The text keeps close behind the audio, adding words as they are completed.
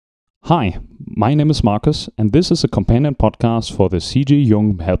Hi, my name is Marcus, and this is a companion podcast for the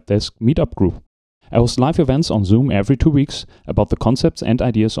C.G.Jung Helpdesk Meetup Group. I host live events on Zoom every 2 weeks about the concepts and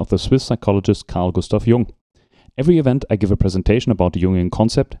ideas of the Swiss psychologist Carl Gustav Jung. Every event I give a presentation about the Jungian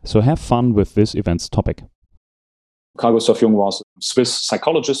concept, so have fun with this event's topic. Carl Gustav Jung was a Swiss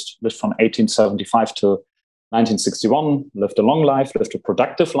psychologist, lived from 1875 to 1961, lived a long life, lived a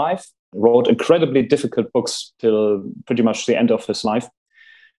productive life, wrote incredibly difficult books till pretty much the end of his life.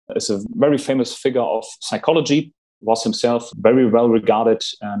 Is a very famous figure of psychology, was himself very well regarded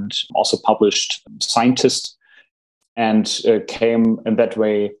and also published scientist, and came in that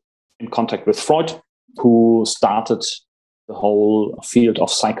way in contact with Freud, who started the whole field of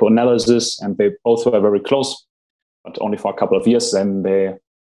psychoanalysis, and they both were very close, but only for a couple of years. Then they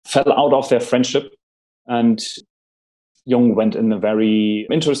fell out of their friendship, and Jung went in a very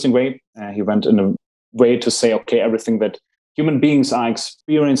interesting way. He went in a way to say, okay, everything that human beings are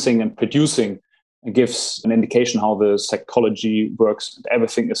experiencing and producing gives an indication how the psychology works, and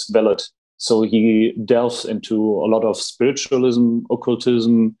everything is valid. So he delves into a lot of spiritualism,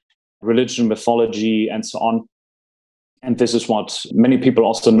 occultism, religion, mythology, and so on. And this is what many people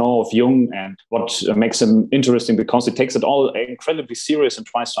also know of Jung and what makes him interesting, because he takes it all incredibly serious and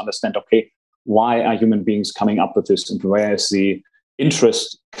tries to understand, okay, why are human beings coming up with this, and where is the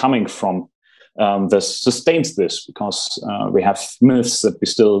interest coming from? This sustains this, because we have myths that we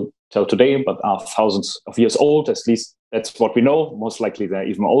still tell today, but are thousands of years old. At least that's what we know. Most likely they're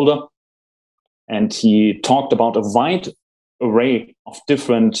even older. And he talked about a wide array of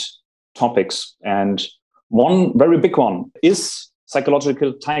different topics. And one very big one is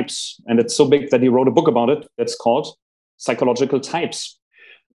psychological types. And it's so big that he wrote a book about it that's called Psychological Types.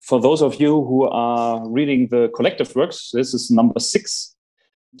 For those of you who are reading the collective works, this is number 6.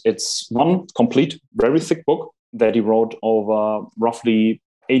 It's one complete, very thick book that he wrote over roughly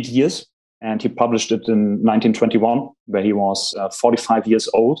 8 years, and he published it in 1921, where he was 45 years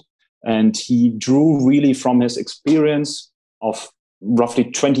old. And he drew really from his experience of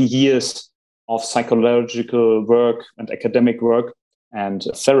roughly 20 years of psychological work and academic work and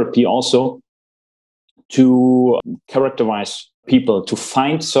therapy also, to characterize people, to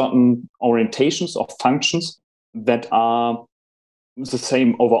find certain orientations or functions that are the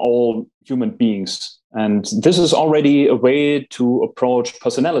same over all human beings. And this is already a way to approach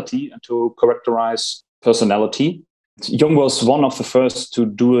personality and to characterize personality. Jung was one of the first to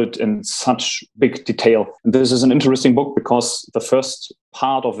do it in such big detail. And this is an interesting book because the first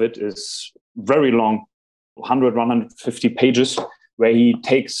part of it is very long, 100, 150 pages, where he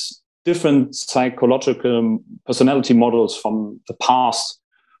takes different psychological personality models from the past,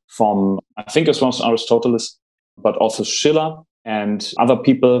 from, I think it was Aristotle, but also Schiller and other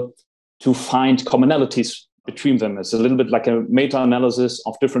people, to find commonalities between them. It's a little bit like a meta-analysis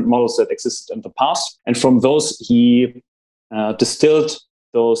of different models that existed in the past. And from those, he distilled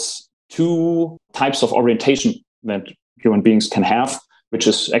those 2 types of orientation that human beings can have, which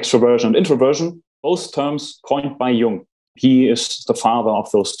is extraversion and introversion, both terms coined by Jung. He is the father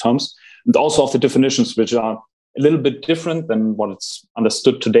of those terms, and also of the definitions, which are a little bit different than what it's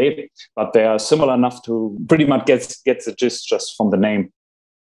understood today, but they are similar enough to pretty much get the gist just from the name.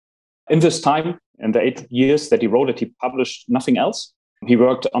 In this time, in the 8 years that he wrote it, he published nothing else. He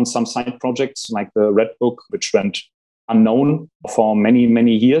worked on some side projects like the Red Book, which went unknown for many,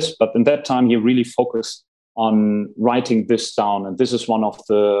 many years. But in that time, he really focused on writing this down. And this is one of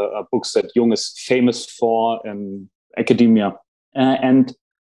the books that Jung is famous for in academia. And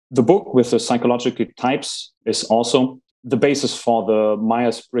the book with the psychological types is also the basis for the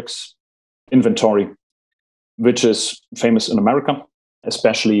Myers-Briggs inventory, which is famous in America,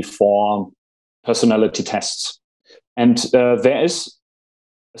 especially for personality tests. And there is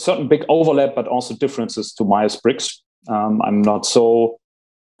a certain big overlap, but also differences to Myers-Briggs. I'm not so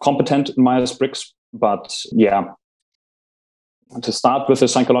competent in Myers-Briggs, but yeah. To start with the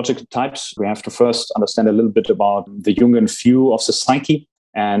psychological types, we have to first understand a little bit about the Jungian view of the psyche.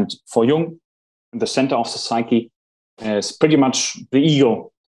 And for Jung, the center of the psyche is pretty much the ego.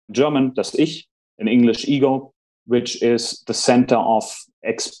 In German, das Ich, in English, ego, which is the center of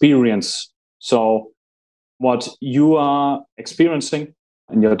experience. So what you are experiencing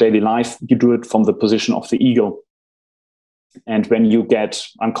in your daily life, you do it from the position of the ego. And when you get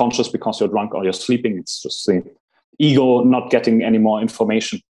unconscious because you're drunk or you're sleeping, it's just the ego not getting any more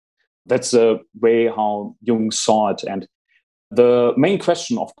information. That's the way how Jung saw it. And the main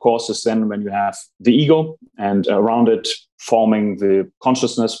question, of course, is then when you have the ego and around it forming the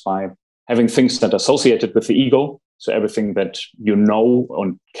consciousness by having things that are associated with the ego. So everything that you know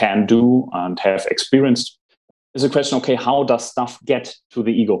and can do and have experienced. is a question, okay, how does stuff get to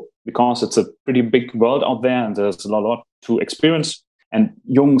the ego? Because it's a pretty big world out there and there's a lot to experience. And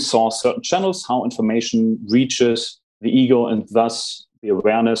Jung saw certain channels, how information reaches the ego and thus the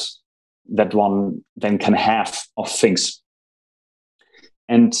awareness that one then can have of things.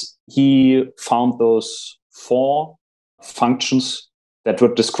 And he found those 4 functions that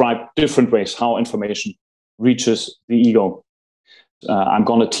would describe different ways how information reaches the ego. I'm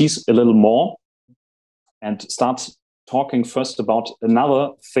going to tease a little more and start talking first about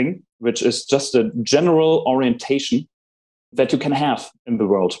another thing, which is just a general orientation that you can have in the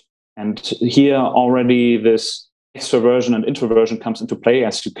world. And here already this extraversion and introversion comes into play,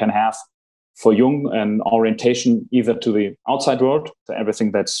 as you can have for Jung an orientation either to the outside world, to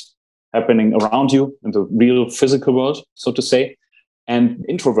everything that's happening around you in the real physical world, so to say, and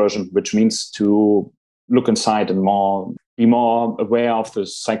introversion, which means to look inside and be more aware of the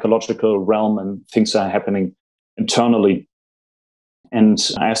psychological realm and things that are happening internally. And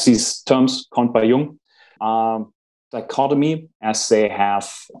as these terms coined by Jung are dichotomy, as they have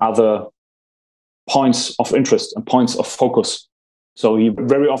other points of interest and points of focus. So he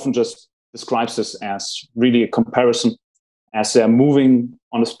very often just describes this as really a comparison, as they're moving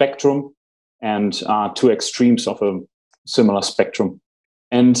on a spectrum and 2 extremes of a similar spectrum.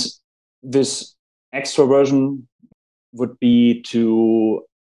 And this extraversion would be to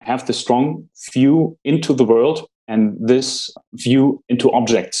have the strong view into the world and this view into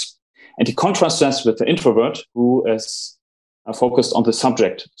objects. And he contrasts this with the introvert, who is focused on the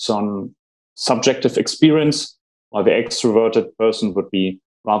subject, so on subjective experience, while the extroverted person would be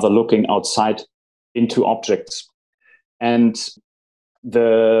rather looking outside into objects. And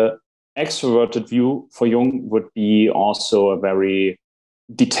the extroverted view for Jung would be also a very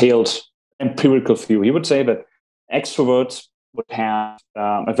detailed empirical view. He would say that extroverts would have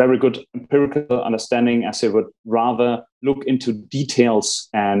a very good empirical understanding, as they would rather look into details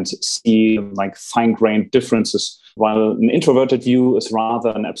and see like fine-grained differences, while an introverted view is rather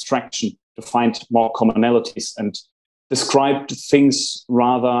an abstraction to find more commonalities and describe things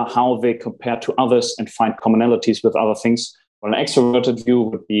rather how they compare to others and find commonalities with other things, while an extroverted view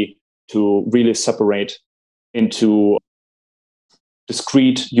would be to really separate into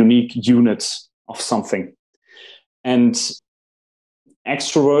discrete, unique units of something. And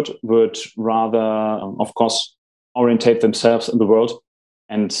extrovert would rather, of course, orientate themselves in the world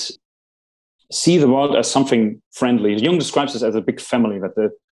and see the world as something friendly. Jung describes this as a big family, that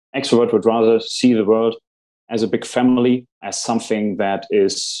the extrovert would rather see the world as a big family, as something that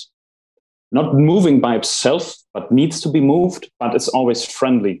is not moving by itself, but needs to be moved, but it's always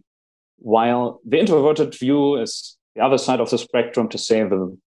friendly. While the introverted view is the other side of the spectrum, to say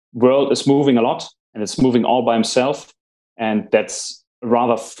the world is moving a lot and it's moving all by himself. And that's a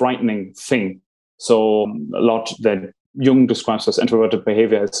rather frightening thing. So a lot that Jung describes as introverted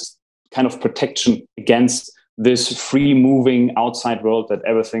behavior is kind of protection against this free moving outside world, that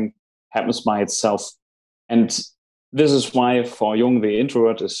everything happens by itself. And this is why for Jung, the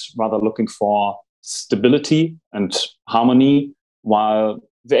introvert is rather looking for stability and harmony, while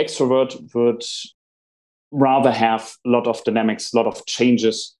the extrovert would rather have a lot of dynamics, a lot of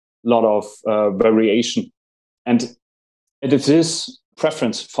changes, a lot of variation. And it is this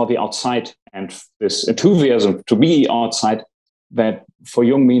preference for the outside and this enthusiasm to be outside that for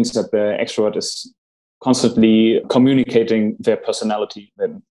Jung means that the extrovert is constantly communicating their personality,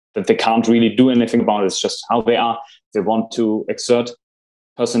 that they can't really do anything about it. It's just how they are. They want to exert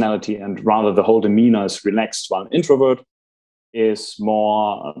personality, and rather the whole demeanor is relaxed, while an introvert is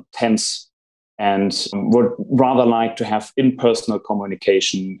more tense and would rather like to have impersonal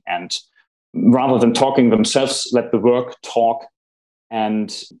communication, and rather than talking themselves, let the work talk,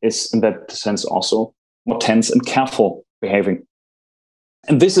 and is in that sense also more tense and careful behaving.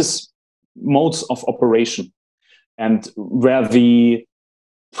 And this is modes of operation, and where the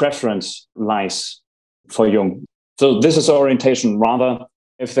preference lies for Jung. So this is orientation. Rather,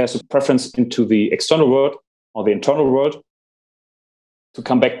 if there's a preference into the external world or the internal world, to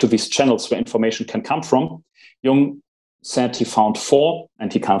come back to these channels where information can come from, Jung said he found 4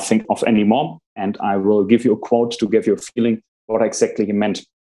 and he can't think of any more. And I will give you a quote to give you a feeling what exactly he meant.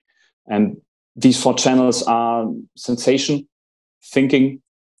 And these 4 channels are sensation, thinking,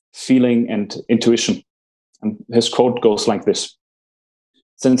 feeling, and intuition. And his quote goes like this: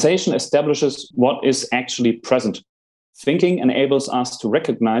 "Sensation establishes what is actually present. Thinking enables us to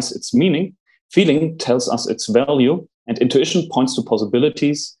recognize its meaning. Feeling tells us its value. And intuition points to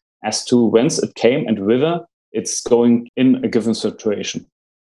possibilities as to whence it came and whither it's going in a given situation."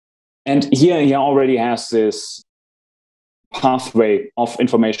 And here he already has this pathway of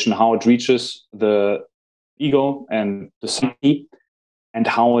information, how it reaches the ego and the psyche and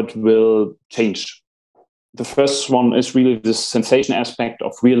how it will change. The first one is really this sensation aspect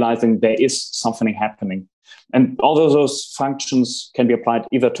of realizing there is something happening. And all of those functions can be applied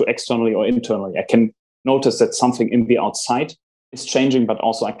either to externally or internally. I can notice that something in the outside is changing, but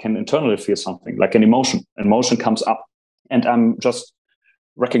also I can internally feel something like an emotion. An emotion comes up and I'm just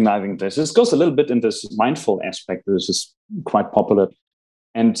recognizing this. This goes a little bit in this mindful aspect, which is quite popular.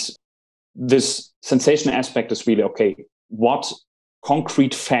 And this sensation aspect is really, okay, what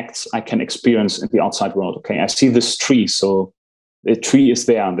concrete facts I can experience in the outside world. Okay, I see this tree. So the tree is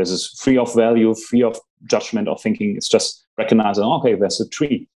there. This is free of value, free of judgment or thinking. It's just recognizing, okay, there's a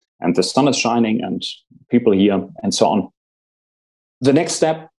tree and the sun is shining and people here and so on. The next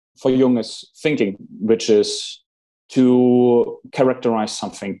step for Jung is thinking, which is to characterize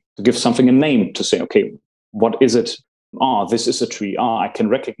something, to give something a name, to say, okay, what is it? This is a tree. I can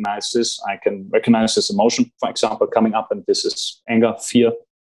recognize this. I can recognize this emotion, for example, coming up, and this is anger, fear,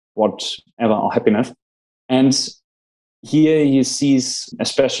 whatever, or happiness. And here he sees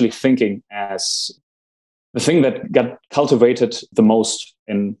especially thinking as the thing that got cultivated the most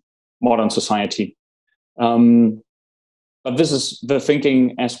in modern society. But this is the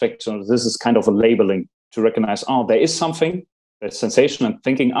thinking aspect. So this is kind of a labeling to recognize, there is something, there's sensation and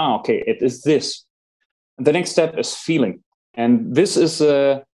thinking, okay, it is this. And the next step is feeling. And this is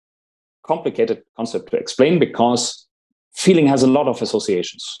a complicated concept to explain because feeling has a lot of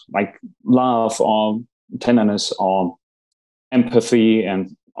associations, like love or tenderness or empathy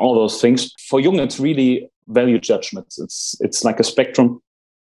and all those things. For Jung, it's really value judgments. It's like a spectrum.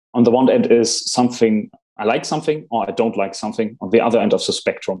 On the one end is something, I like something or I don't like something, on the other end of the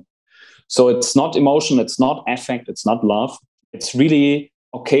spectrum. So it's not emotion, it's not affect, it's not love. It's really,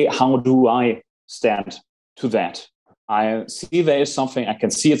 okay, how do I stand to that? I see there is something, I can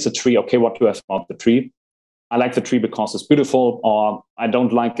see it's a tree. Okay, what do I have about the tree? I like the tree because it's beautiful, or I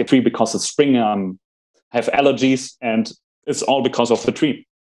don't like a tree because it's spring, I have allergies, and it's all because of the tree.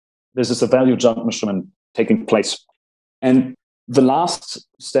 This is a value judgment taking place. And the last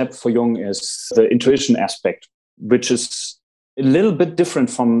step for Jung is the intuition aspect, which is a little bit different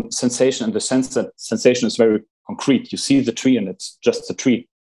from sensation in the sense that sensation is very concrete. You see the tree and it's just a tree.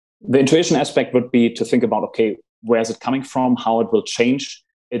 The intuition aspect would be to think about, okay, where is it coming from? How it will change?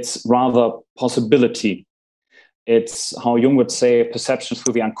 It's rather possibility. It's how Jung would say perception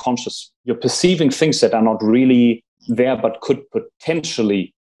through the unconscious. You're perceiving things that are not really there, but could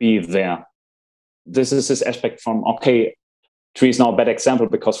potentially be there. This is this aspect from, okay, tree is now a bad example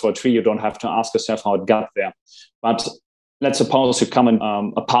because for a tree, you don't have to ask yourself how it got there. But let's suppose you come in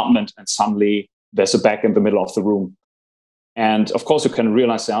an apartment and suddenly there's a bag in the middle of the room. And of course, you can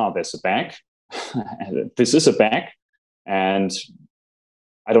realize, there's a bag. This is a bag. And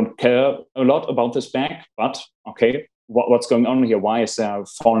I don't care a lot about this bag, but okay, what's going on here? Why is there a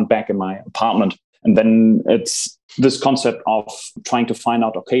foreign bag in my apartment? And then it's this concept of trying to find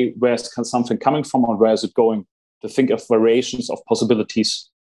out, okay, where's something coming from or where is it going? To think of variations of possibilities.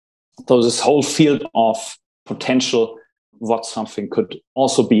 So this whole field of potential, what something could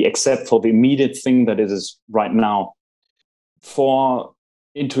also be, except for the immediate thing that it is right now. For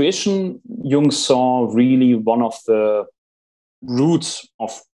intuition, Jung saw really one of the roots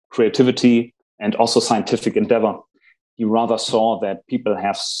of creativity and also scientific endeavor. He rather saw that people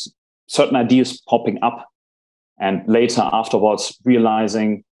have certain ideas popping up and later afterwards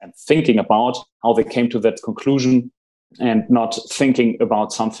realizing and thinking about how they came to that conclusion and not thinking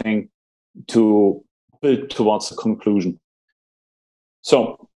about something to build towards the conclusion.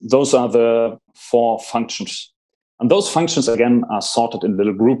 So those are the 4 functions. And those functions, again, are sorted in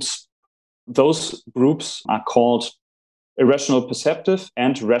little groups. Those groups are called irrational perceptive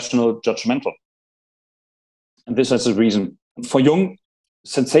and rational judgmental. And this is the reason. For Jung,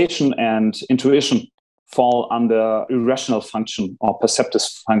 sensation and intuition fall under irrational function or perceptive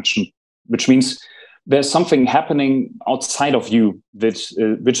function, which means there's something happening outside of you which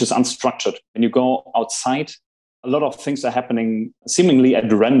is unstructured. When you go outside, a lot of things are happening seemingly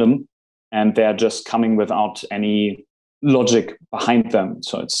at random, and they're just coming without any logic behind them.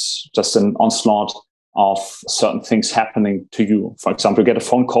 So it's just an onslaught of certain things happening to you. For example, you get a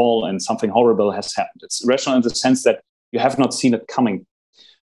phone call and something horrible has happened. It's irrational in the sense that you have not seen it coming.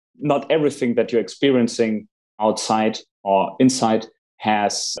 Not everything that you're experiencing outside or inside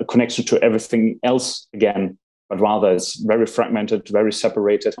has a connection to everything else again, but rather it's very fragmented, very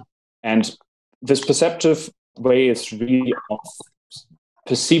separated. And this perceptive way is really of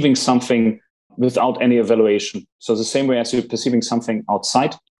perceiving something without any evaluation. So the same way as you're perceiving something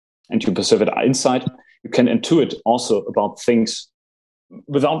outside and you perceive it inside, you can intuit also about things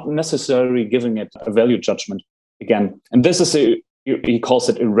without necessarily giving it a value judgment again. And this is he calls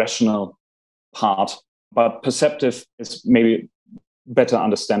it irrational part, but perceptive is maybe better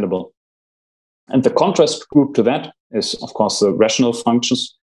understandable. And the contrast group to that is, of course, the rational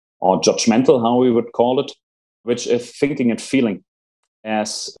functions, or judgmental, how we would call it, which is thinking and feeling.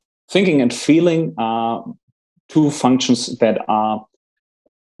 As thinking and feeling are two functions that are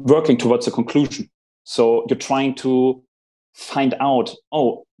working towards a conclusion. So you're trying to find out,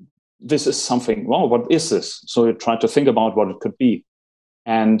 oh, this is something, wow, what is this? So you try to think about what it could be.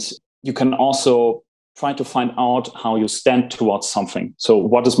 And you can also try to find out how you stand towards something. So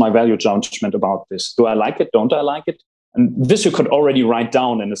what is my value judgment about this? Do I like it? Don't I like it? And this you could already write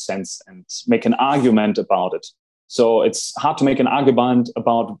down in a sense and make an argument about it. So it's hard to make an argument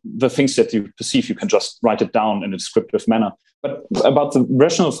about the things that you perceive. You can just write it down in a descriptive manner. But about the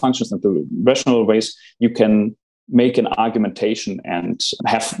rational functions and the rational ways, you can make an argumentation and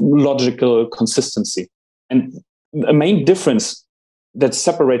have logical consistency. And the main difference that's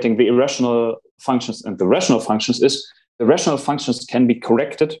separating the irrational functions and the rational functions is the rational functions can be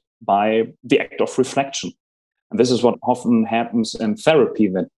corrected by the act of reflection. And this is what often happens in therapy,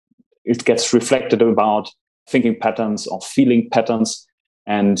 that it gets reflected about thinking patterns or feeling patterns.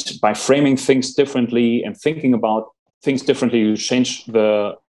 And by framing things differently and thinking about things differently, you change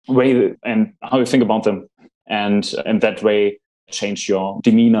the way and how you think about them. And in that way, change your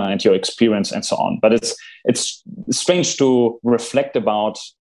demeanor and your experience and so on. But it's strange to reflect about,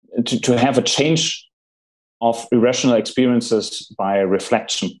 to have a change of irrational experiences by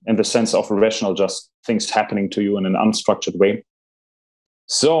reflection, in the sense of irrational, just things happening to you in an unstructured way.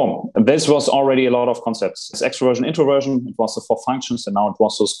 So this was already a lot of concepts. It's extraversion, introversion, it was the 4 functions, and now it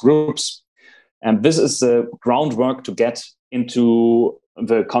was those groups. And this is the groundwork to get into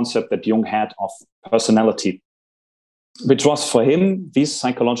the concept that Jung had of personality, which was for him, these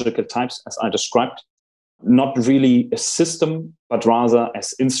psychological types, as I described, not really a system, but rather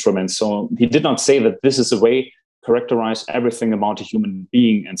as instruments. So he did not say that this is a way to characterize everything about a human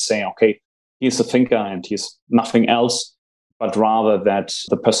being and say, okay, he's a thinker and he's nothing else, but rather that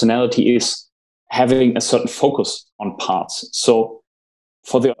the personality is having a certain focus on parts. So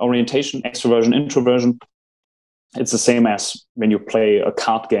for the orientation, extraversion, introversion, it's the same as when you play a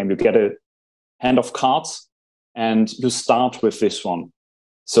card game. You get a hand of cards and you start with this one.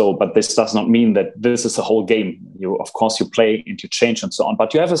 So, but this does not mean that this is a whole game. Of course, you play and you change and so on,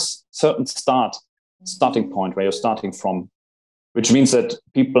 but you have a certain starting point where you're starting from, which means that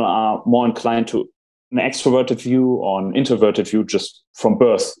people are more inclined to an extroverted view or an introverted view just from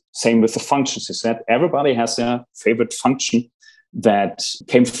birth. Same with the functions. He said everybody has their favorite function that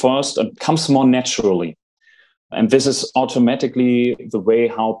came first and comes more naturally. And this is automatically the way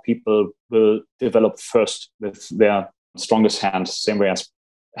how people will develop first with their strongest hand. Same way as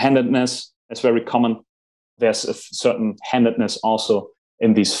handedness is very common. There's a certain handedness also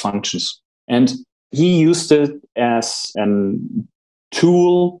in these functions. And he used it as a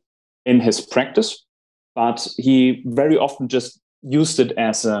tool in his practice, but he very often just used it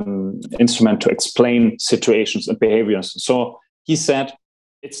as an instrument to explain situations and behaviors. So he said,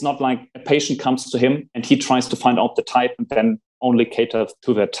 it's not like a patient comes to him and he tries to find out the type and then only cater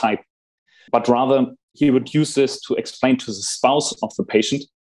to their type. But rather, he would use this to explain to the spouse of the patient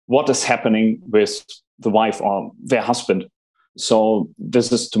what is happening with the wife or their husband. So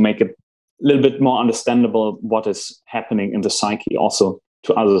this is to make it a little bit more understandable what is happening in the psyche also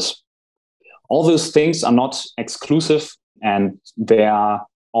to others. All those things are not exclusive and they are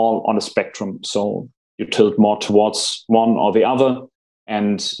all on a spectrum. So you tilt more towards one or the other.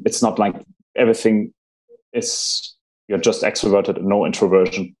 And it's not like everything is, you're just extroverted and no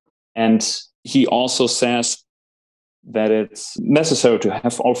introversion. And he also says that it's necessary to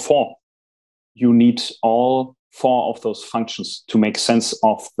have all 4. You need all 4 of those functions to make sense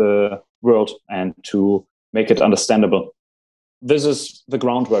of the world and to make it understandable. This is the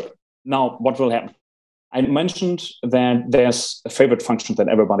groundwork. Now, what will happen? I mentioned that there's a favorite function that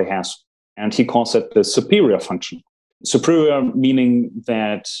everybody has, and he calls it the superior function. Superior meaning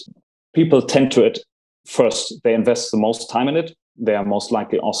that people tend to it first. They invest the most time in it. They are most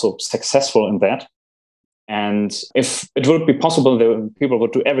likely also successful in that. And if it would be possible, people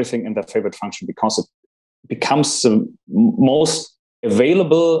would do everything in their favorite function because it becomes the most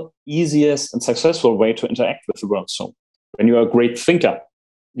available, easiest, and successful way to interact with the world. So when you're a great thinker,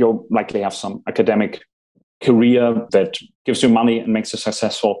 you'll likely have some academic career that gives you money and makes you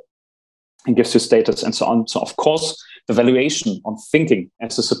successful and gives you status and so on. So of course, the valuation on thinking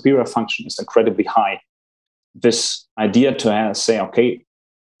as a superior function is incredibly high. This idea to say, okay,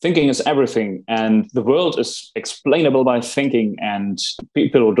 thinking is everything, and the world is explainable by thinking, and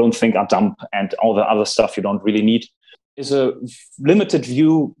people who don't think are dumb, and all the other stuff you don't really need, is a limited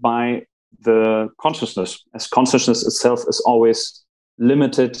view by the consciousness, as consciousness itself is always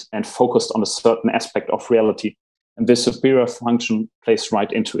limited and focused on a certain aspect of reality. And this superior function plays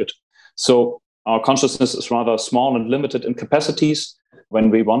right into it. So our consciousness is rather small and limited in capacities.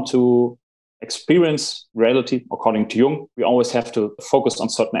 When we want to experience reality, according to Jung, we always have to focus on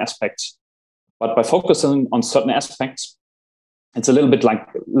certain aspects. But by focusing on certain aspects, it's a little bit like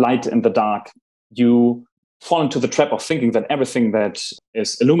light in the dark. You fall into the trap of thinking that everything that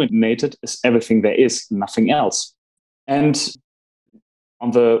is illuminated is everything there is, nothing else. And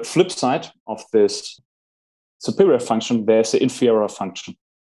on the flip side of this superior function, there's the inferior function.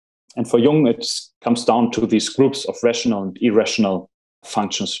 And for Jung, it comes down to these groups of rational and irrational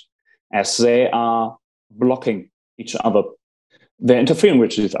functions, as they are blocking each other. They're interfering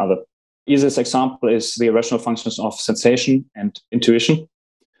with each other. Easiest example is the irrational functions of sensation and intuition.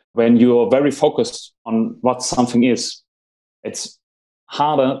 When you're very focused on what something is, it's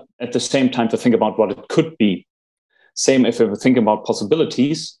harder at the same time to think about what it could be. Same if you think about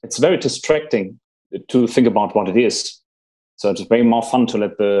possibilities, it's very distracting to think about what it is. So it's way more fun to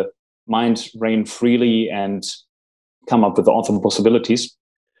let the mind reign freely and come up with all the possibilities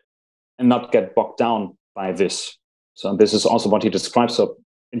and not get bogged down by this. So this is also what he describes of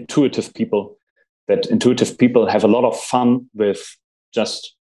intuitive people, that intuitive people have a lot of fun with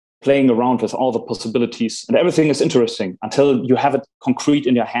just playing around with all the possibilities, and everything is interesting until you have it concrete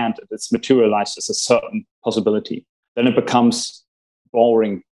in your hand and it's materialized as a certain possibility. Then it becomes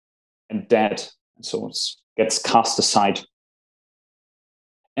boring and dead, and so it gets cast aside.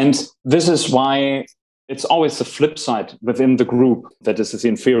 And this is why it's always the flip side within the group that is the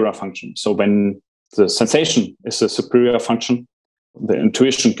inferior function. So when the sensation is the superior function, the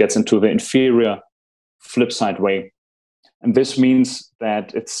intuition gets into the inferior flip side way. And this means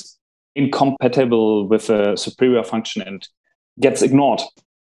that it's incompatible with the superior function and gets ignored.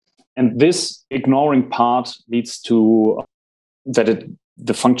 And this ignoring part leads to that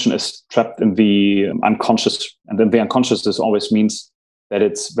the function is trapped in the unconscious. And then the unconscious, this always means that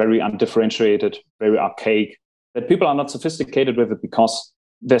it's very undifferentiated, very archaic, that people are not sophisticated with it because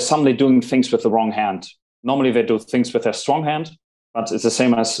they're suddenly doing things with the wrong hand. Normally they do things with their strong hand, but it's the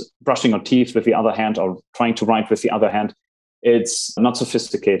same as brushing your teeth with the other hand or trying to write with the other hand. It's not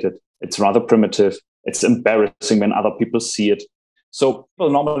sophisticated. It's rather primitive. It's embarrassing when other people see it. So people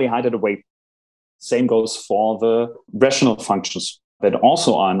normally hide it away. Same goes for the rational functions that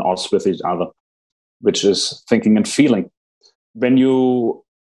also are in odds with each other, which is thinking and feeling. When you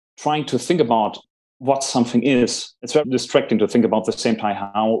trying to think about what something is, it's very distracting to think about the same time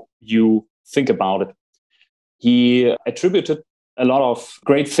how you think about it. He attributed a lot of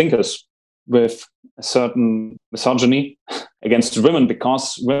great thinkers with a certain misogyny against women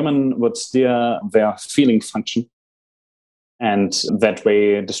because women would steer their feeling function and that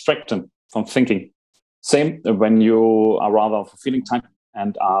way distract them from thinking. Same when you are rather of a feeling type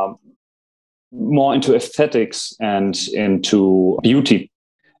and are more into aesthetics and into beauty.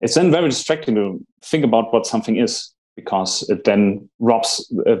 It's then very distracting to think about what something is because it then robs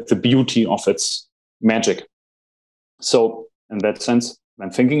the beauty of its magic. So in that sense, when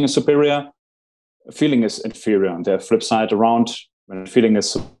thinking is superior, feeling is inferior. And the flip side around, when feeling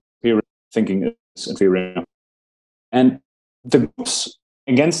is superior, thinking is inferior. And the groups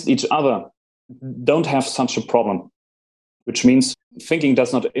against each other don't have such a problem, which means thinking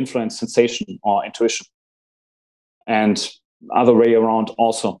does not influence sensation or intuition. And other way around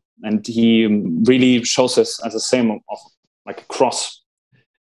also. And he really shows us as a same of like a cross.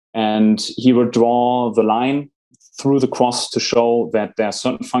 And he would draw the line through the cross to show that there are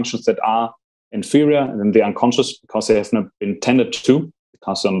certain functions that are inferior in the unconscious because they have not been tended to,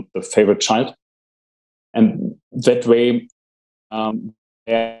 because I'm the favorite child. And that way,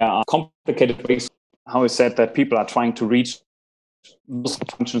 there are complicated ways, how he said that people are trying to reach those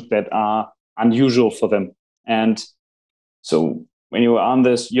functions that are unusual for them. And so when you are on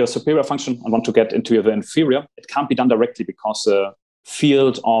your superior function and want to get into the inferior, it can't be done directly because the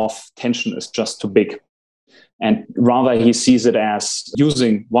field of tension is just too big. And rather, he sees it as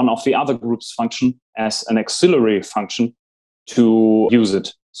using one of the other group's function as an auxiliary function to use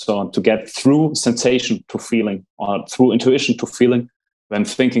it. So to get through sensation to feeling or through intuition to feeling when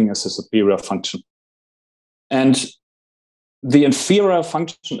thinking is a superior function. And the inferior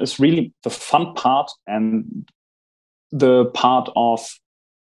function is really the fun part and the part of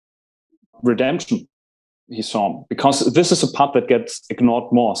redemption he saw, because this is a part that gets ignored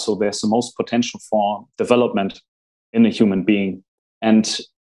more. So there's the most potential for development in a human being. And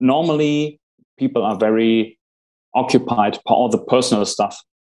normally people are very occupied by all the personal stuff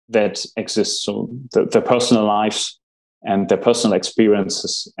that exists. So their personal lives and their personal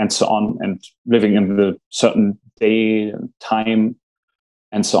experiences and so on, and living in the certain day and time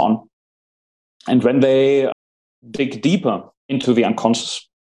and so on. And when they dig deeper into the unconscious,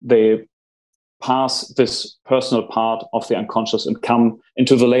 they pass this personal part of the unconscious and come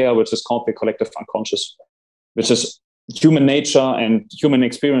into the layer which is called the collective unconscious, which is human nature and human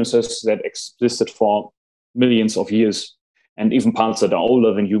experiences that existed for millions of years, and even parts that are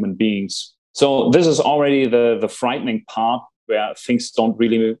older than human beings. So this is already the frightening part, where things don't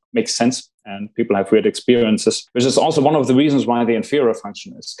really make sense and people have weird experiences, which is also one of the reasons why the inferior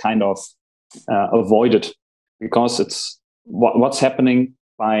function is kind of avoided, because it's what's happening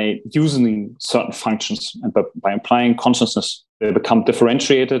by using certain functions and by implying consciousness. They become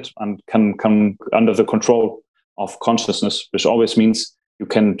differentiated and can come under the control of consciousness, which always means you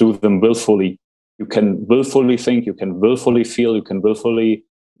can do them willfully. You can willfully think, you can willfully feel, you can willfully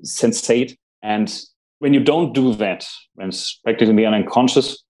sensate. And when you don't do that, when it's practically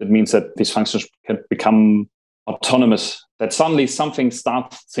unconscious, it means that these functions can become autonomous, that suddenly something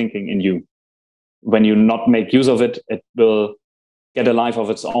starts thinking in you. When you not make use of it, it will get a life of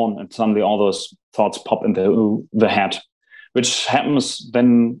its own, and suddenly all those thoughts pop into the head, which happens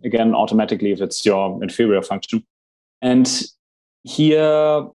then again automatically if it's your inferior function. And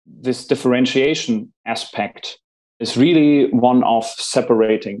here, this differentiation aspect is really one of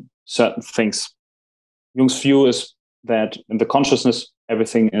separating certain things. Jung's view is that in the consciousness,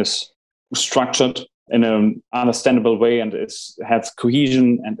 everything is structured in an understandable way and has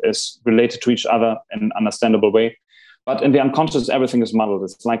cohesion and is related to each other in an understandable way. But in the unconscious, everything is muddled.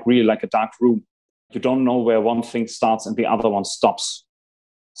 It's really like a dark room. You don't know where one thing starts and the other one stops.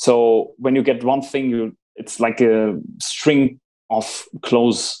 So when you get one thing, it's like a string of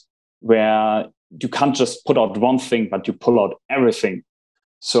clothes where you can't just put out one thing, but you pull out everything.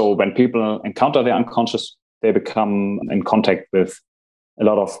 So when people encounter their unconscious, they become in contact with a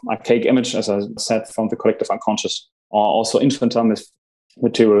lot of archaic image, as I said, from the collective unconscious, or also infantile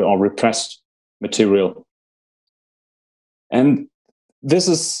material or repressed material. And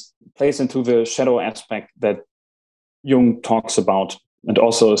this plays into the shadow aspect that Jung talks about, and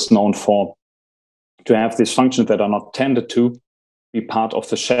also is known for, to have these functions that are not tended to be part of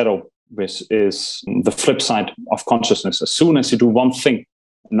the shadow, which is the flip side of consciousness. As soon as you do one thing,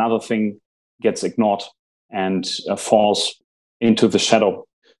 another thing gets ignored and falls into the shadow.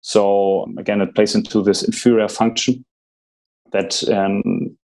 So again, it plays into this inferior function that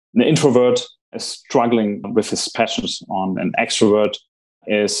an introvert is struggling with his passions on, an extrovert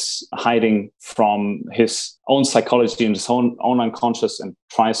is hiding from his own psychology and his own unconscious and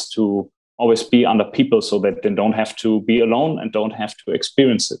tries to always be under people so that they don't have to be alone and don't have to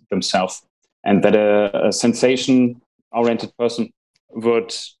experience it themselves. And that a sensation-oriented person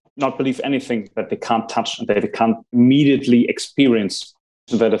would not believe anything that they can't touch and that they can't immediately experience.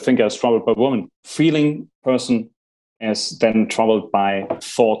 So that a thinker is troubled by woman. Feeling person is then troubled by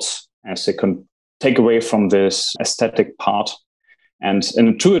thoughts, as they can take away from this aesthetic part. And an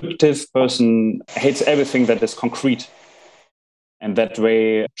intuitive person hates everything that is concrete, and that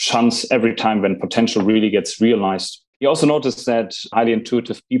way shuns every time when potential really gets realized. He also noticed that highly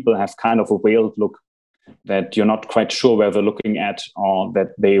intuitive people have kind of a veiled look, that you're not quite sure where they're looking at, or that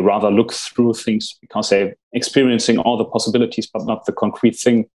they rather look through things because they're experiencing all the possibilities, but not the concrete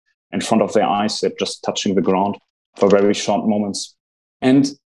thing in front of their eyes. They're just touching the ground for very short moments. And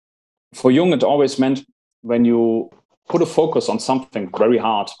for Jung, it always meant when you put a focus on something very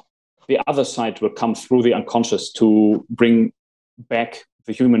hard, the other side will come through the unconscious to bring back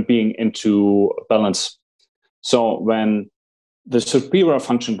the human being into balance. So when the superior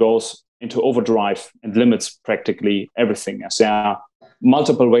function goes into overdrive and limits practically everything, as there are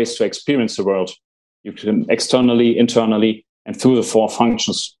multiple ways to experience the world. You can externally, internally, and through the four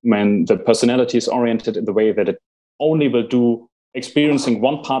functions. When the personality is oriented in the way that it only will do experiencing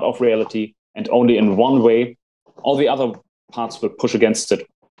one part of reality and only in one way, all the other parts will push against it.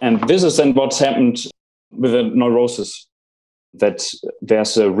 And this is then what's happened with a neurosis, that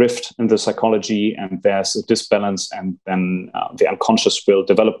there's a rift in the psychology and there's a disbalance, and then the unconscious will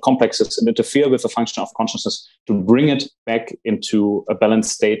develop complexes and interfere with the function of consciousness to bring it back into a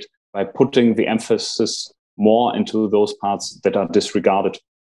balanced state by putting the emphasis more into those parts that are disregarded.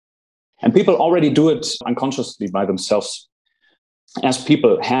 And people already do it unconsciously by themselves. As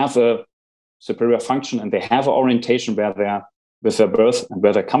people have a superior function and they have an orientation where they are with their birth and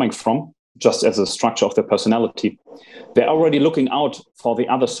where they're coming from, just as a structure of their personality, they're already looking out for the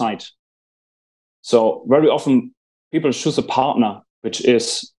other side. So very often people choose a partner which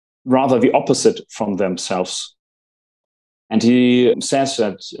is rather the opposite from themselves. And he says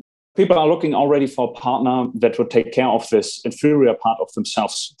that people are looking already for a partner that would take care of this inferior part of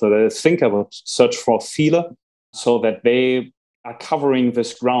themselves. So the thinker would search for a feeler so that they are covering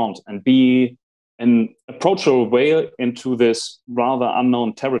this ground and be an approachable way into this rather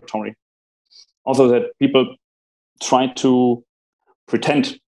unknown territory. Also that people try to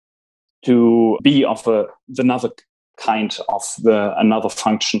pretend to be of another kind of another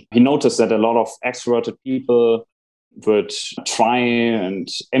function. He noticed that a lot of extroverted people would try and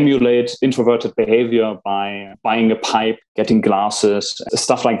emulate introverted behavior by buying a pipe, getting glasses,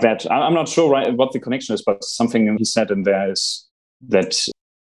 stuff like that. I'm not sure what the connection is, but something he said in there is that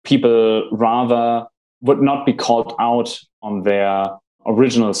people rather would not be called out on their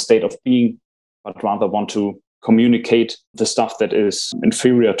original state of being, but rather want to communicate the stuff that is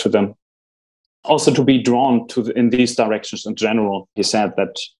inferior to them. Also to be drawn in these directions in general. He said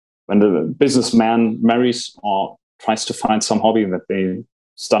that when the businessman marries or tries to find some hobby, that they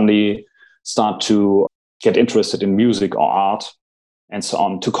suddenly start to get interested in music or art and so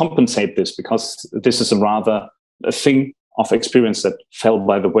on, to compensate this, because this is rather a thing of experience that fell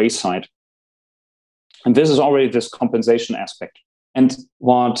by the wayside. And this is already this compensation aspect. And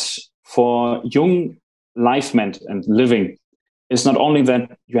what for Jung life meant and living is not only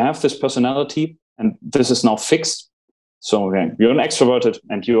that you have this personality and this is now fixed. So okay, you're an extroverted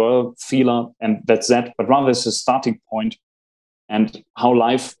and you're a feeler and that's that, but rather it's a starting point. And how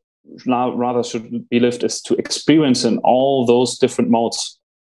life rather should be lived is to experience in all those different modes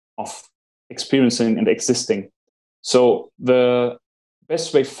of experiencing and existing. So the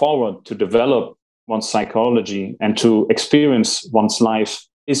best way forward to develop one's psychology and to experience one's life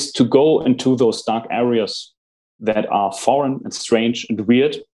is to go into those dark areas that are foreign and strange and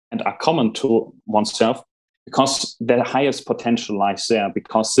weird and are common to oneself, because their highest potential lies there,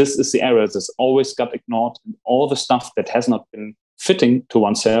 because this is the area that's always got ignored, and all the stuff that has not been fitting to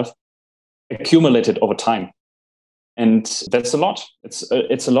oneself accumulated over time. And that's a lot.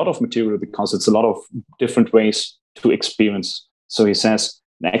 It's a lot of material, because it's a lot of different ways to experience. So he says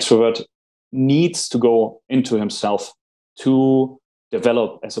an extrovert needs to go into himself to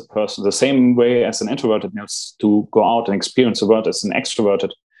develop as a person, the same way as an introverted needs to go out and experience the world as an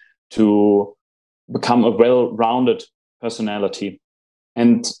extroverted, to become a well-rounded personality.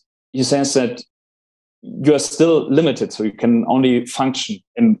 And he says that you are still limited, so you can only function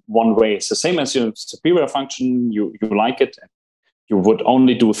in one way. It's the same as your superior function. You like it, and you would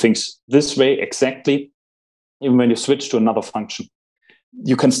only do things this way exactly. Even when you switch to another function,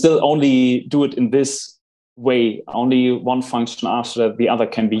 you can still only do it in this way. Only one function after the other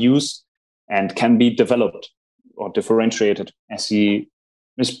can be used and can be developed or differentiated, as he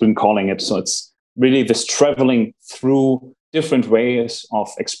has been calling it. So it's really this traveling through different ways of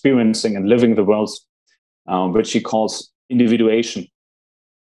experiencing and living the world, which he calls individuation.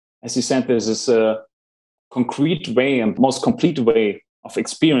 As he said, this is a concrete way and most complete way of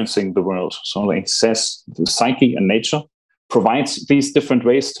experiencing the world. So he says the psyche and nature provides these different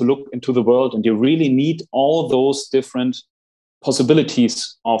ways to look into the world, and you really need all those different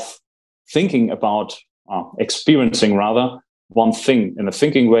possibilities of thinking about, experiencing rather, one thing in a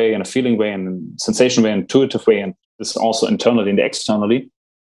thinking way, in a feeling way, in a sensation way, an intuitive way, and this also internally and externally,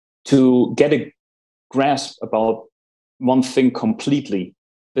 to get a grasp about one thing completely.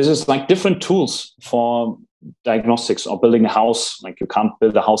 This is like different tools for diagnostics or building a house. Like you can't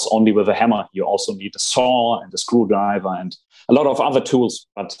build a house only with a hammer. You also need a saw and a screwdriver and a lot of other tools.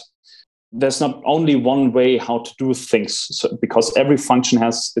 But there's not only one way how to do things, so, because every function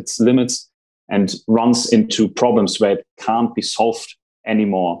has its limits and runs into problems where it can't be solved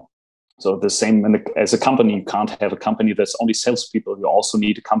anymore. So the same as a company, you can't have a company that's only salespeople. You also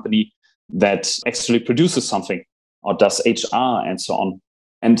need a company that actually produces something or does HR and so on.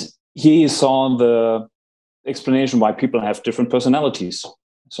 And here you saw the explanation why people have different personalities.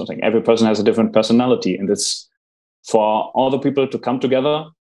 Something every person has a different personality, and it's for all the people to come together,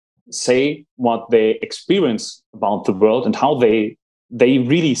 say what they experience about the world and how they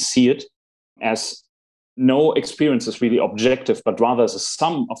really see it, as no experience is really objective, but rather as a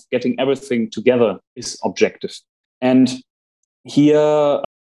sum of getting everything together is objective. And here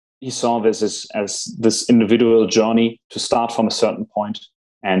he saw this as this individual journey to start from a certain point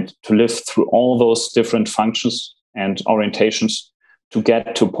and to live through all those different functions and orientations to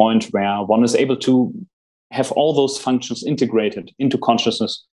get to a point where one is able to have all those functions integrated into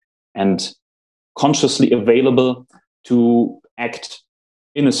consciousness and consciously available to act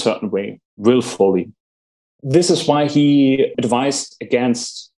in a certain way, willfully. This is why he advised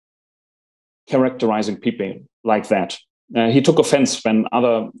against characterizing people like that. he took offense when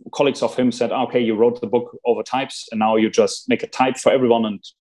other colleagues of him said, okay, you wrote the book over types and now you just make a type for everyone and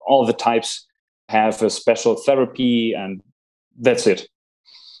all the types have a special therapy and that's it.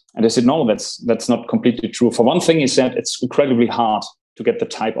 And I said, no, that's not completely true. For one thing, he said, it's incredibly hard to get the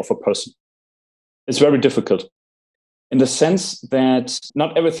type of a person. It's very difficult in the sense that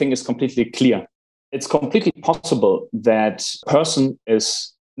not everything is completely clear. It's completely possible that a person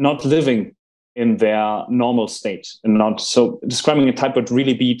is not living in their normal state and not so describing a type would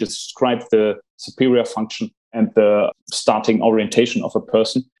really be describe the superior function and the starting orientation of a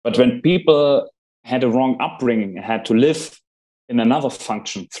person. But when people had a wrong upbringing and had to live in another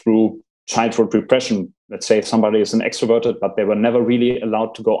function through childhood repression, let's say somebody is an extroverted, but they were never really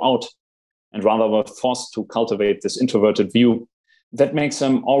allowed to go out and rather were forced to cultivate this introverted view, that makes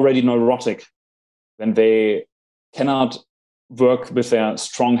them already neurotic when they cannot work with their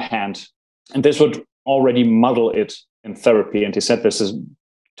strong hand. And this would already muddle it in therapy. And he said this is a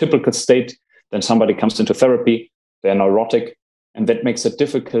typical state. Then somebody comes into therapy, they're neurotic, and that makes it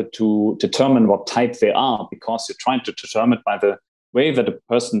difficult to determine what type they are because you're trying to determine by the way that a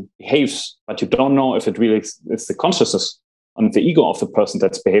person behaves, but you don't know if it really is the consciousness and the ego of the person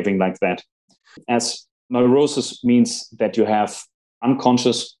that's behaving like that. As neurosis means that you have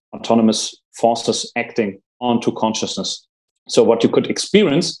unconscious, autonomous forces acting onto consciousness. So what you could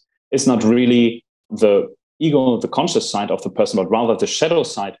experience is not really the ego, the conscious side of the person, but rather the shadow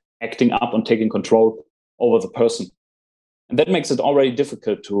side acting up and taking control over the person. And that makes it already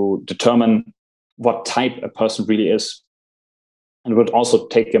difficult to determine what type a person really is. And it would also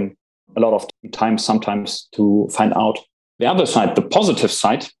take him a lot of time sometimes to find out. The other side, the positive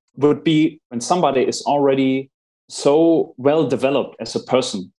side, would be when somebody is already so well developed as a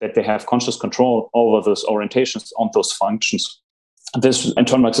person that they have conscious control over those orientations on those functions. This, in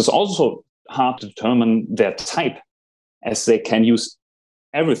turn, makes it also hard to determine their type as they can use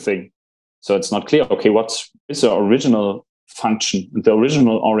everything. So it's not clear, okay, what is the original function, the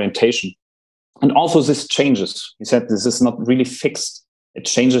original orientation? And also this changes. He said this is not really fixed. It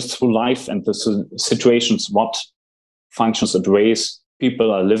changes through life and the situations, what functions and ways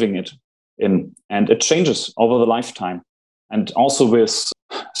people are living it in. And it changes over the lifetime. And also with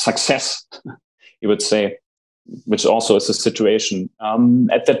success, you would say, which also is a situation.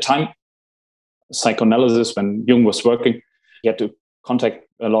 At that time, psychoanalysis, when Jung was working, he had to contact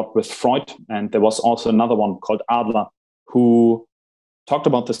a lot with Freud. And there was also another one called Adler, who talked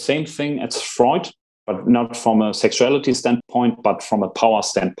about the same thing as Freud, but not from a sexuality standpoint, but from a power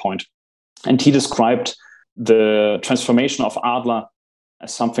standpoint. And he described the transformation of Adler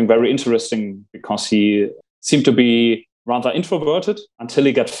as something very interesting because he seemed to be rather introverted until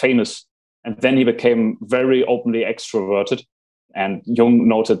he got famous. And then he became very openly extroverted. And Jung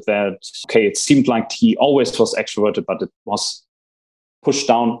noted that, okay, it seemed like he always was extroverted, but it was pushed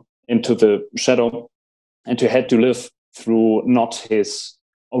down into the shadow. And he had to live through not his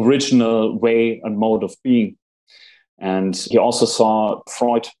original way and mode of being. And he also saw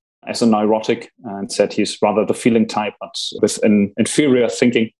Freud as a neurotic and said he's rather the feeling type, but with an inferior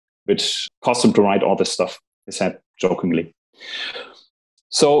thinking, which caused him to write all this stuff, he said jokingly.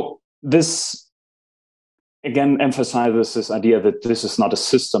 So this again emphasizes this idea that this is not a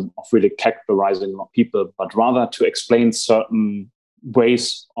system of really categorizing people, but rather to explain certain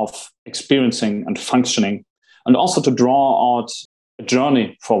ways of experiencing and functioning, and also to draw out a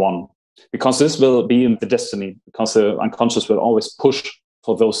journey for one, because this will be in the destiny, because the unconscious will always push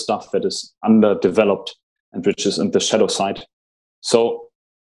for those stuff that is underdeveloped and which is in the shadow side. So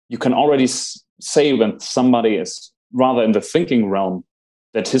you can already say when somebody is rather in the thinking realm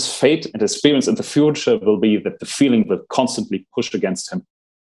that his fate and experience in the future will be that the feeling will constantly push against him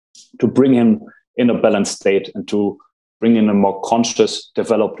to bring him in a balanced state and to bring in a more conscious,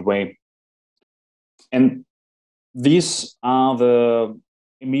 developed way. And these are the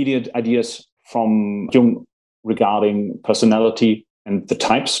immediate ideas from Jung regarding personality and the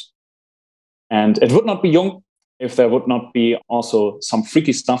types. And it would not be Jung if there would not be also some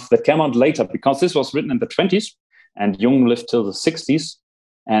freaky stuff that came out later, because this was written in the 20s and Jung lived till the 60s.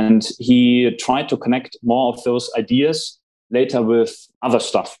 And he tried to connect more of those ideas later with other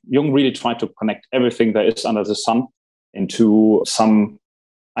stuff. Jung really tried to connect everything that is under the sun into some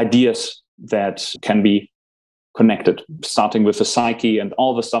ideas that can be connected, starting with the psyche and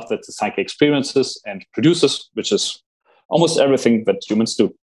all the stuff that the psyche experiences and produces, which is almost everything that humans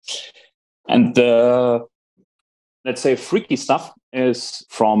do. And the, let's say, freaky stuff is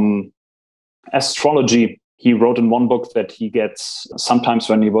from astrology. He wrote in one book that he gets sometimes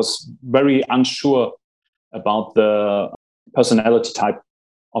when he was very unsure about the personality type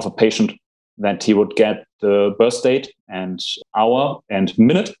of a patient, that he would get the birth date and hour and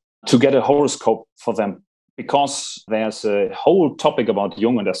minute to get a horoscope for them. Because there's a whole topic about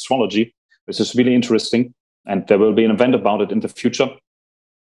Jung and astrology, which is really interesting. And there will be an event about it in the future.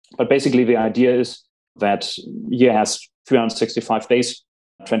 But basically, the idea is that year has 365 days,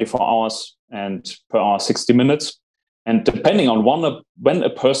 24 hours, and per hour 60 minutes. And depending on when a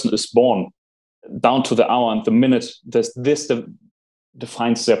person is born, down to the hour and the minute, this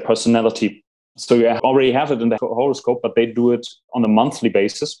defines their personality. So you already have it in the horoscope, but they do it on a monthly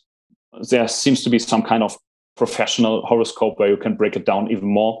basis. There seems to be some kind of professional horoscope where you can break it down even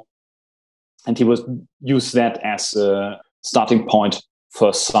more. And he would use that as a starting point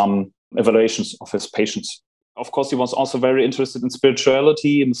for some evaluations of his patients. Of course, he was also very interested in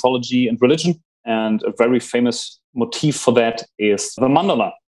spirituality, mythology, and religion. And a very famous motif for that is the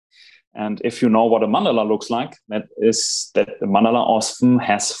mandala. And if you know what a mandala looks like, that is that the mandala often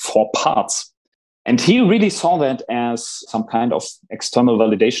has 4 parts. And he really saw that as some kind of external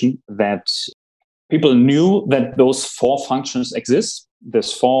validation, that people knew that those 4 functions exist.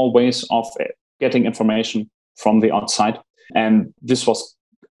 There's 4 ways of getting information from the outside. And this was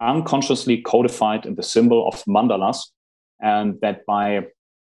unconsciously codified in the symbol of mandalas. And that by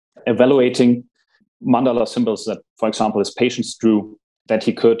evaluating mandala symbols that, for example, his patients drew, that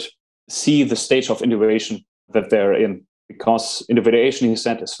he could see the stage of individuation that they're in. Because individuation, he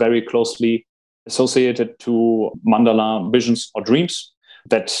said, is very closely associated to mandala visions or dreams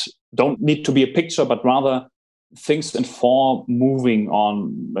that don't need to be a picture, but rather things in 4 moving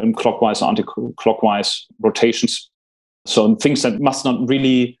on in clockwise or anti-clockwise rotations. So things that must not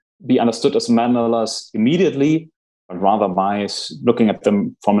really be understood as mandalas immediately, but rather by looking at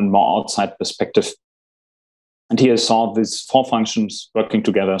them from a more outside perspective. And here I saw these 4 functions working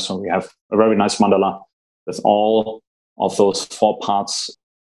together. So we have a very nice mandala with all of those 4 parts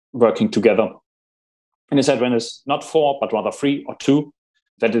working together. And he said when it's not 4, but rather 3 or 2,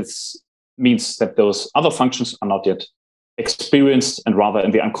 that it means that those other functions are not yet experienced and rather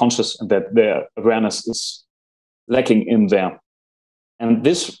in the unconscious, and that their awareness is lacking in there. And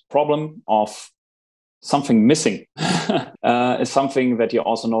this problem of something missing is something that you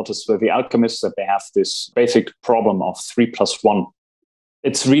also notice with the alchemists, that they have this basic problem of 3 plus 1.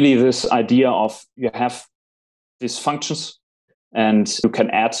 It's really this idea of you have these functions and you can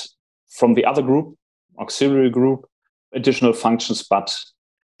add from the other group, auxiliary group, additional functions, but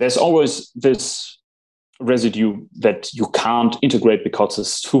there's always this residue that you can't integrate because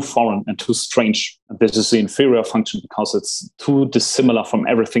it's too foreign and too strange. And this is the inferior function because it's too dissimilar from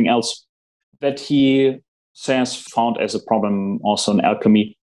everything else, that he says found as a problem also in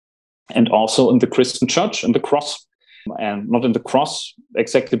alchemy and also in the Christian church, in the cross. And not in the cross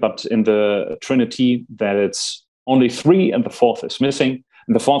exactly, but in the Trinity, that it's only 3 and the 4th is missing.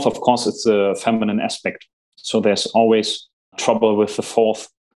 And the 4th, of course, it's a feminine aspect. So there's always trouble with the 4th.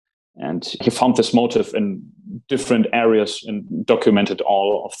 And he found this motive in different areas and documented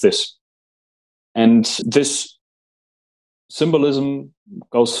all of this. And this symbolism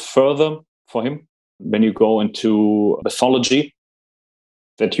goes further for him when you go into mythology,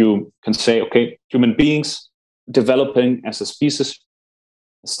 that you can say, okay, human beings developing as a species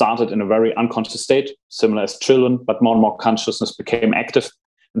started in a very unconscious state, similar as children, but more and more consciousness became active.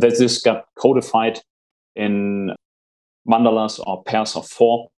 That this got codified in mandalas or pairs of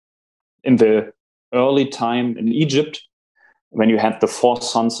 4. In the early time in Egypt, when you had the 4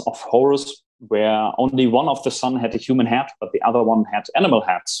 sons of Horus, where only one of the sons had a human head, but the other one had animal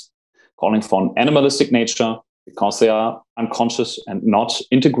heads, calling for an animalistic nature because they are unconscious and not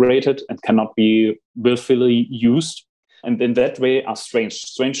integrated and cannot be willfully used. And in that way are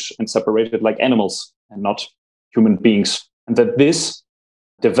strange and separated like animals and not human beings. And that this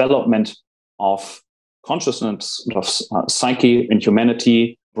development of consciousness, of psyche and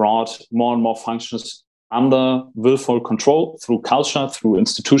humanity brought more and more functions under willful control through culture, through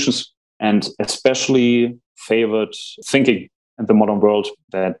institutions, and especially favored thinking in the modern world,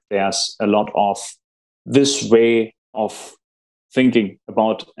 that there's a lot of this way of thinking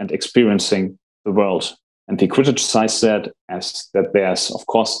about and experiencing the world. And he criticized that as that there's, of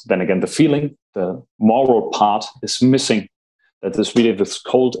course, then again, the feeling, the moral part is missing, that there's really this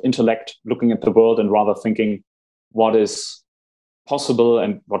cold intellect looking at the world and rather thinking what is possible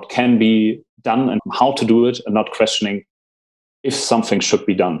and what can be done and how to do it, and not questioning if something should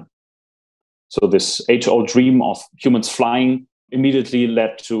be done. So this age-old dream of humans flying immediately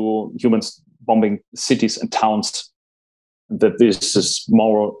led to humans bombing cities and towns. That this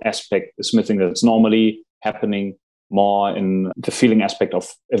moral aspect is missing, that it's normally happening more in the feeling aspect of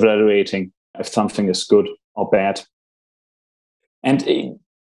evaluating if something is good or bad. And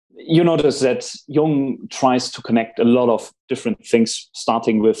you notice that Jung tries to connect a lot of different things,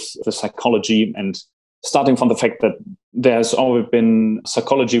 starting with the psychology and starting from the fact that there's always been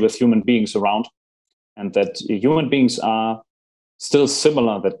psychology with human beings around, and that human beings are still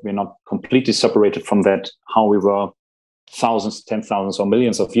similar, that we're not completely separated from that, how we were thousands, 10,000s or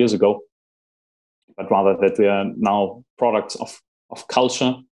millions of years ago, but rather that we are now products of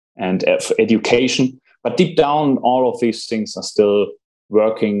culture and of education. But deep down, all of these things are still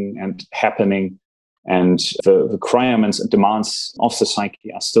working and happening, and the requirements and demands of the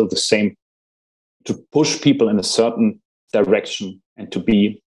psyche are still the same, to push people in a certain direction and to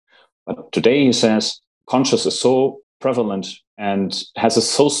be. But today, he says, conscious is so prevalent and has a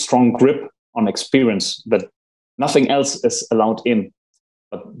so strong grip on experience that nothing else is allowed in.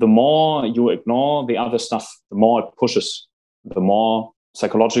 But the more you ignore the other stuff, the more it pushes, the more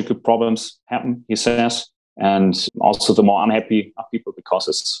psychological problems happen, he says. And also the more unhappy are people, because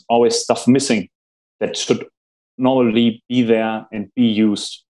it's always stuff missing that should normally be there and be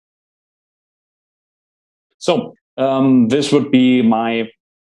used. So this would be my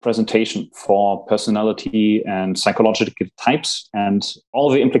presentation for personality and psychological types and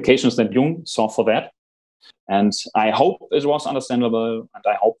all the implications that Jung saw for that. And I hope it was understandable, and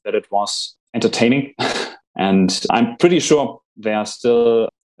I hope that it was entertaining. And I'm pretty sure there are still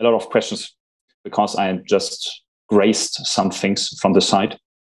a lot of questions, because I just grazed some things from the side.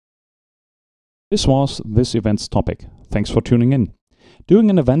 This was this event's topic. Thanks for tuning in. During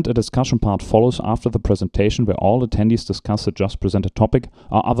an event, a discussion part follows after the presentation, where all attendees discuss the just presented topic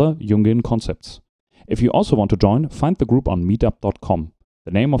or other Jungian concepts. If you also want to join, find the group on meetup.com.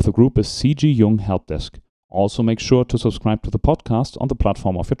 The name of the group is C.G.Jung Help Desk. Also make sure to subscribe to the podcast on the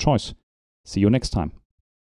platform of your choice. See you next time.